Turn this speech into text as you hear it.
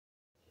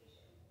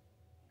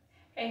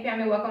Hey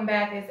family, welcome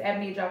back. It's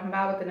Ebony dropping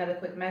by with another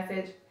quick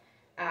message.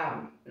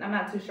 I'm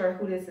not too sure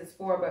who this is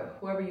for, but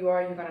whoever you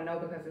are, you're going to know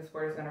because this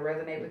word is going to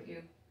resonate with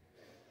you.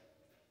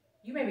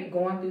 You may be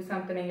going through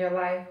something in your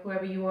life,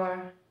 whoever you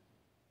are,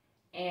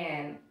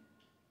 and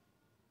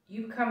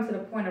you've come to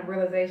the point of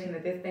realization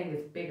that this thing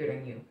is bigger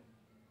than you.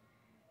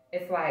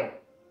 It's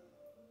like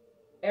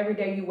every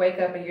day you wake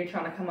up and you're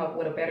trying to come up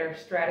with a better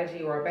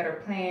strategy or a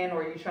better plan,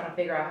 or you're trying to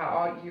figure out how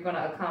all you're going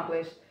to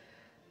accomplish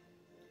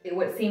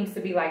what seems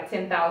to be like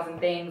 10,000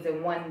 things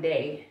in one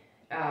day.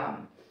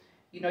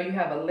 You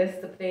have a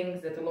list of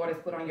things that the Lord has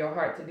put on your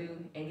heart to do,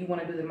 and you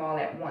want to do them all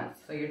at once.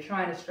 So you're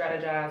trying to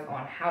strategize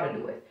on how to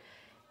do it.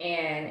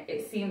 And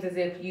it seems as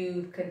if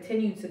you've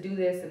continued to do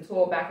this and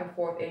toil back and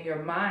forth in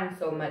your mind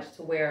so much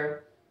to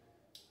where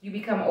you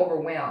become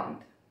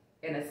overwhelmed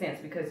in a sense,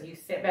 because you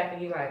sit back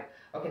and you're like,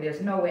 okay,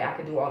 there's no way I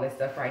could do all this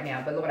stuff right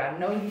now. But Lord, I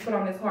know you put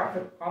on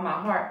my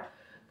heart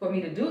for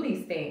me to do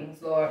these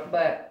things, Lord,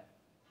 but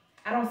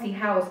I don't see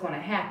how it's going to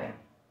happen.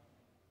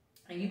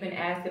 And you've been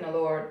asking the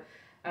Lord,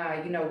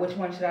 which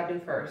one should I do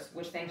first?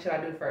 Which thing should I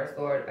do first,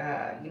 Lord?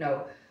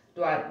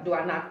 Do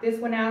I knock this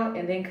one out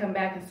and then come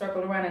back and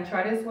circle around and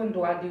try this one?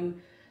 Do I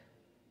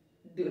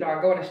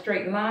go in a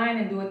straight line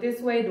and do it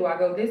this way? Do I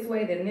go this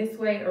way, then this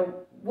way?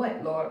 Or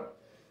what, Lord?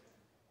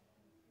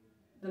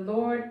 The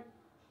Lord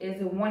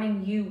is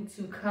wanting you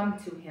to come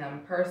to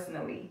him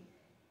personally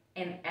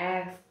and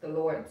ask the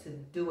Lord to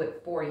do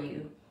it for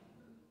you.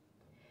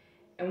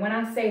 And when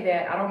I say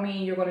that, I don't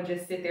mean you're going to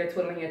just sit there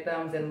twiddling your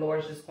thumbs and the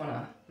Lord's just going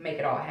to make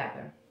it all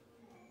happen.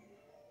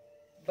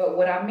 But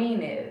what I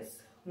mean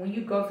is, when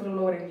you go to the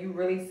Lord and you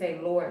really say,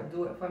 Lord,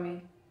 do it for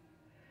me.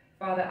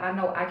 Father, I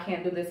know I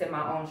can't do this in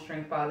my own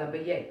strength, Father,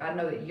 but yet I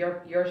know that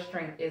your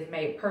strength is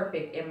made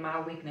perfect in my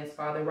weakness,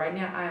 Father. Right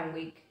now I am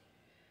weak.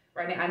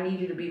 Right now I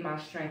need you to be my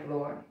strength,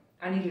 Lord.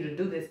 I need you to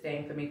do this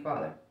thing for me,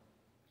 Father.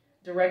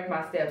 Direct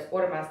my steps,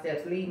 order my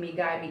steps, lead me,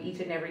 guide me each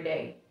and every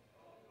day.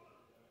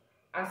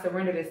 I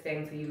surrender this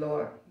thing to you,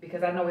 Lord,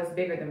 because I know it's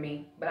bigger than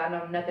me, but I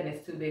know nothing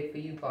is too big for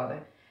you,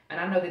 Father. And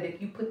I know that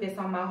if you put this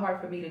on my heart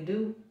for me to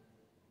do,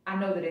 I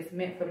know that it's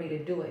meant for me to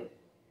do it.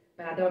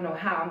 But I don't know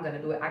how I'm going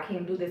to do it. I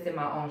can't do this in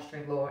my own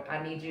strength, Lord.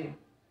 I need you.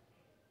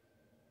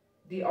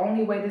 The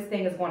only way this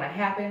thing is going to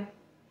happen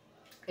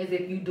is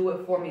if you do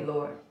it for me,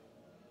 Lord.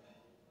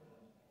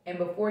 And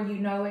before you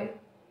know it,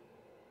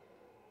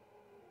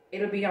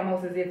 it'll be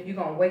almost as if you're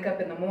going to wake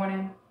up in the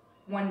morning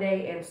one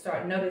day and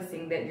start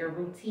noticing that your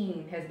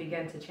routine has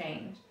begun to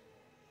change.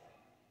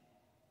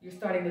 You're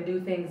starting to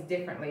do things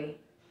differently.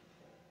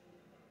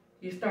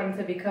 You're starting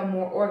to become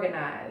more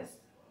organized.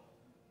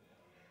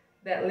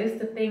 That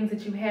list of things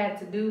that you had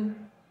to do,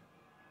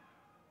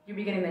 you're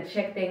beginning to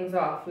check things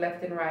off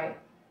left and right.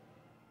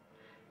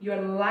 Your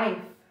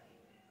life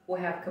will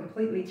have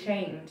completely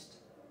changed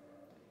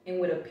in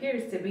what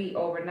appears to be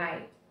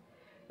overnight,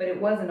 but it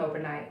wasn't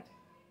overnight.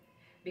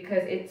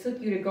 Because it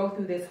took you to go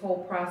through this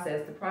whole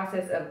process, the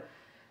process of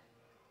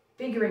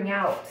figuring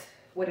out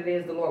what it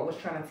is the Lord was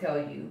trying to tell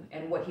you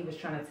and what he was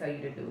trying to tell you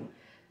to do,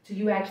 to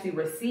you actually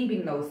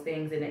receiving those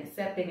things and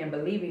accepting and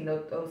believing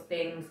those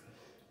things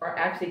are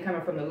actually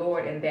coming from the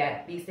Lord and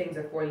that these things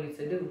are for you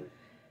to do.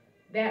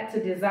 That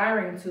to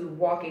desiring to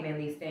walking in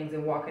these things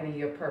and walking in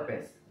your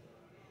purpose.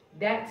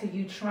 That to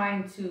you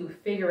trying to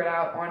figure it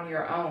out on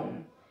your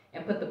own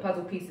and put the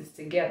puzzle pieces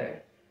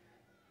together.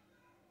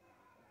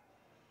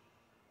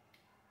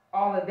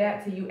 All of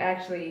that to you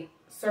actually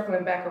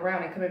circling back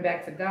around and coming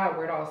back to God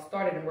where it all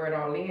started and where it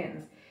all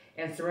ends,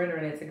 and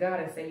surrendering it to God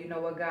and say, you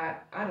know what, God,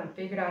 I done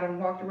figured out, I done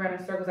walked around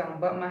in circles, I done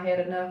bumped my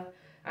head enough,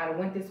 I done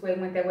went this way,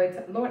 went that way.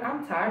 Lord,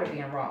 I'm tired of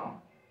being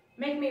wrong.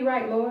 Make me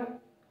right, Lord.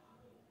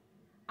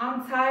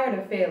 I'm tired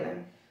of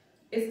failing.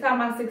 It's time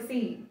I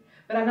succeed.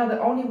 But I know the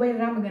only way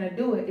that I'm going to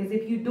do it is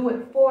if you do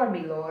it for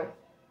me, Lord.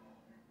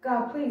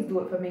 God, please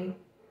do it for me.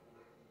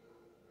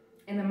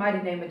 In the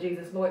mighty name of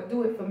Jesus, Lord,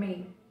 do it for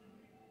me.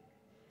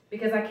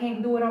 Because I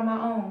can't do it on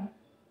my own.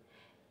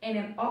 And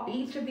in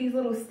each of these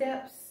little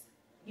steps,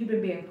 you've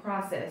been being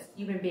processed.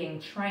 You've been being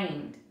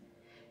trained.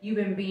 You've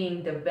been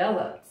being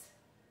developed.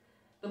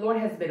 The Lord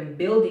has been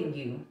building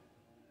you.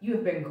 You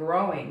have been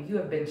growing. You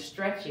have been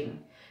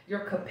stretching. Your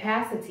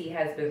capacity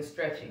has been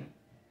stretching.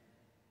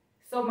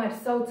 So much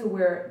so to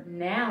where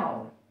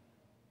now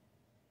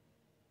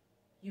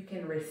you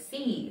can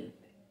receive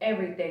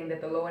everything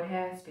that the Lord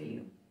has for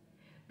you.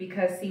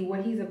 Because see,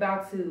 what he's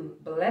about to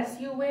bless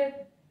you with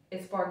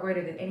is far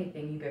greater than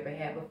anything you've ever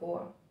had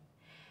before.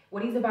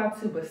 What he's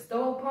about to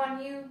bestow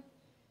upon you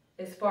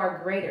is far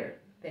greater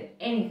than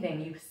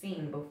anything you've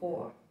seen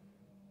before.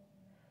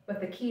 But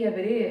the key of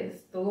it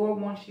is, the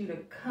Lord wants you to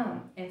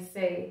come and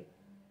say,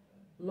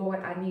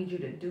 Lord, I need you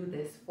to do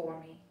this for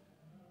me.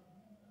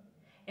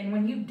 And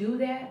when you do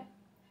that,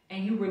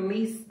 and you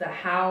release the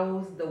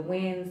hows, the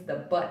whens, the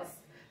buts,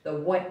 the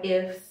what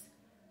ifs,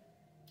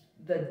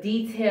 the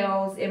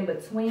details in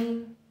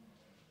between,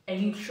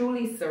 and you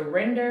truly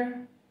surrender,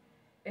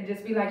 and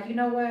just be like, you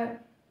know what?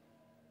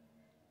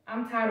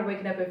 I'm tired of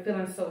waking up and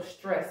feeling so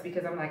stressed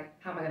because I'm like,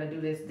 how am I going to do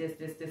this,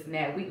 and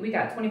that? We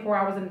got 24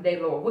 hours in the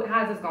day, Lord.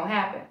 How's this going to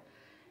happen?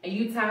 and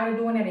you tired of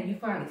doing that and you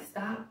finally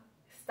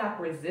stop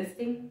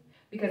resisting,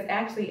 because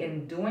actually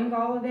in doing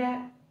all of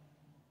that,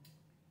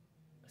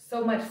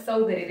 so much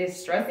so that it is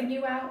stressing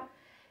you out,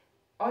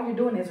 all you're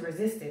doing is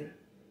resisting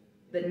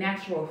the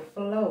natural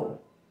flow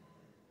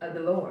of the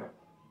Lord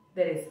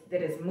that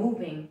is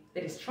moving,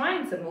 that is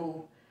trying to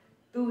move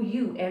through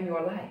you and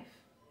your life.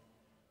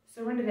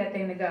 Surrender that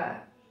thing to God.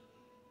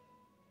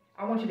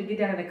 I want you to get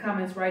down in the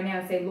comments right now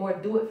and say,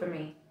 Lord, do it for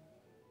me.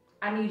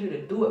 I need you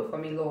to do it for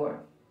me, Lord.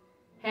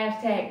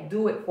 Hashtag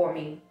do it for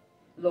me,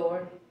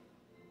 Lord.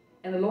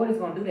 And the Lord is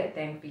going to do that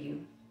thing for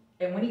you.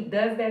 And when he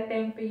does that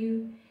thing for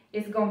you,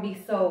 it's going to be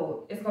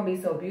so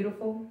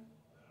beautiful.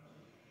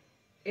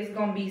 It's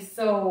going to be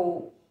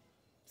so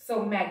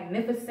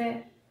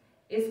magnificent.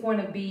 It's going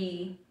to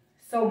be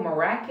so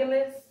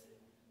miraculous,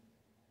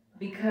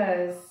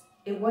 because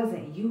it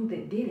wasn't you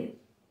that did it.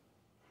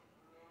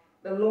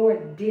 The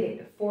Lord did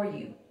it for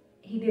you.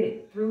 He did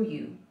it through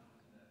you.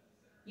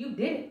 You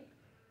did it,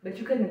 but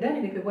you couldn't have done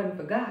it if it wasn't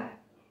for God.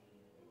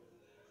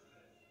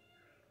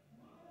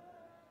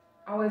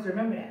 Always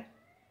remember that.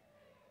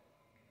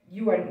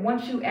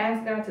 Once you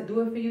ask God to do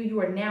it for you, you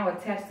are now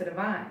attached to the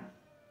vine.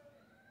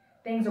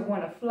 Things are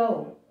going to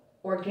flow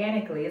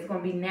organically. It's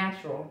going to be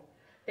natural.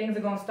 Things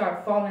are going to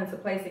start falling into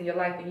place in your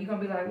life, and you're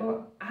going to be like,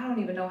 Lord, I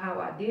don't even know how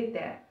I did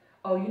that.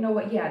 Oh, you know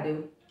what? Yeah, I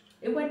do.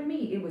 It wasn't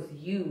me. It was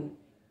you.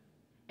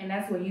 And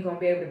that's when you're going to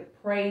be able to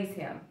praise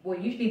him. Well,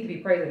 you need to be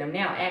praising him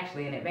now,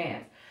 actually, in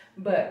advance.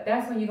 But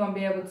that's when you're going to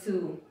be able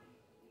to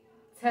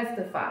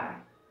testify.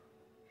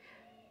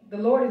 The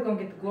Lord is going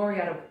to get the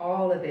glory out of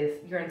all of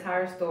this, your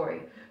entire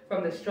story,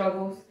 from the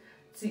struggles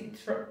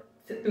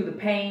through the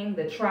pain,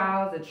 the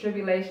trials, the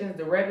tribulations,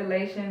 the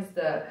revelations,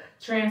 the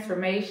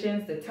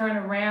transformations, the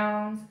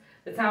turnarounds,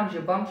 the times you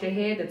bumped your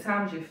head, the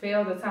times you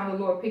failed, the times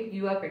the Lord picked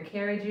you up and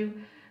carried you,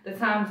 the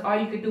times all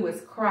you could do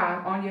is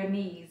cry on your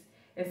knees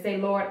and say,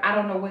 Lord, I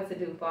don't know what to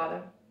do,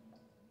 Father.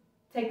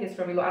 Take this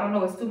from me, Lord. I don't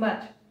know. It's too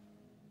much.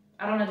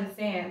 I don't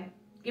understand.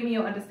 Give me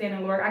your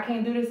understanding, Lord. I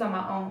can't do this on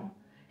my own.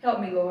 Help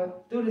me, Lord.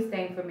 Do this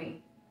thing for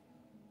me.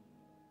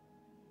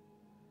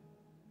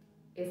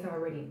 It's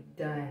already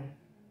done.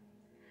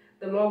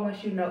 The Lord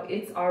wants you to know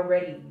it's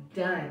already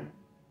done.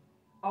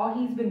 All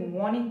he's been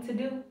wanting to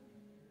do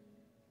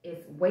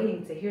is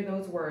waiting to hear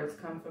those words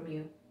come from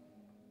you.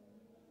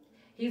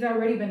 He's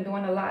already been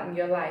doing a lot in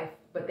your life,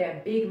 but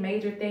that big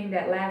major thing,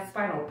 that last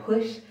final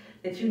push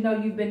that you know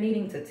you've been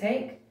needing to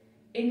take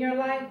in your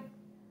life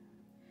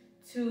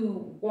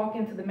to walk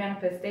into the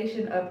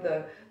manifestation of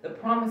the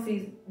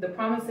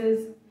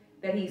promises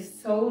that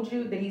he's told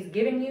you, that he's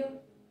given you,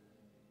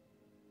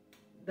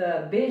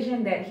 the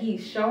vision that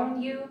he's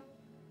shown you,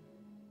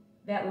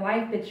 that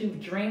life that you've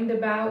dreamed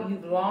about,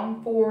 you've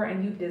longed for,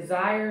 and you've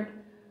desired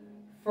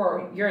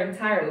for your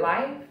entire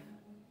life,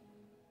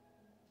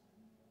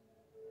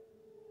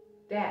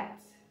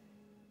 that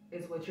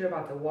is what you're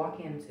about to walk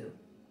into.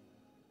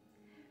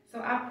 So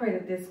I pray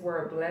that this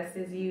word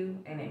blesses you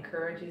and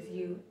encourages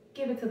you.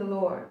 Give it to the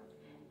Lord.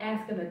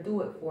 Ask him to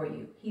do it for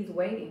you. He's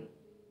waiting.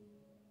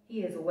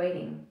 He is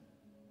waiting.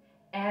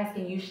 Ask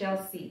and you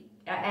shall seek.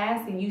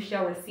 Ask and you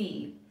shall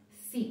receive.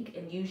 Seek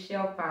and you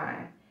shall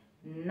find.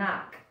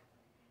 Knock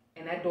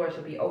and that door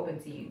shall be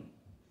open to you.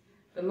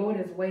 The Lord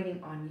is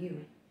waiting on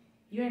you.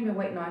 You ain't been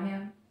waiting on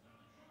him.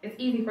 It's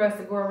easy for us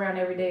to go around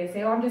every day and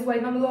say, oh, I'm just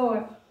waiting on the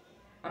Lord.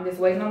 I'm just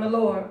waiting on the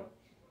Lord.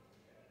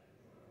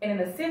 And in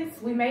a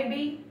sense, we may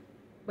be,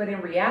 but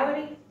in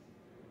reality,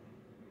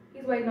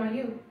 he's waiting on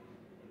you.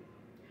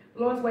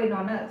 The Lord's waiting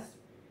on us.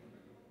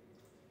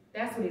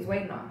 That's what he's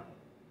waiting on.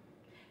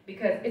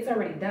 Because it's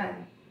already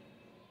done.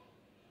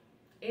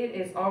 It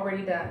is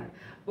already done.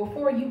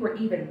 Before you were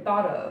even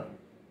thought of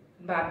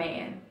by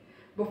man,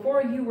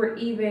 before you were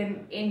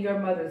even in your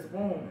mother's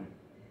womb,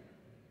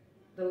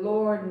 the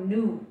Lord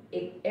knew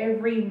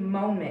every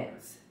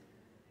moment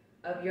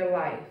of your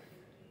life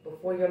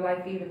before your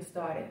life even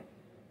started.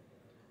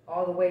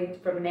 All the way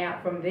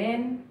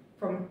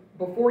from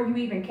before you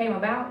even came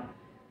about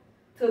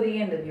till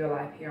the end of your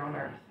life here on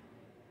earth.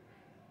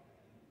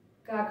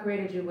 God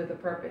created you with a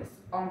purpose,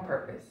 on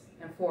purpose,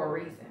 and for a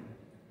reason.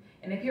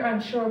 And if you're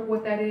unsure of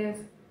what that is,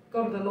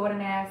 go to the Lord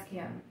and ask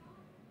him,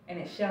 and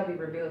it shall be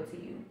revealed to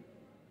you.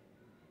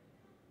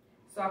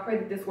 So I pray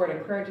that this word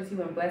encourages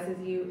you and blesses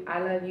you. I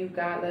love you.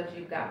 God loves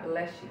you. God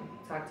bless you.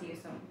 Talk to you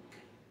soon.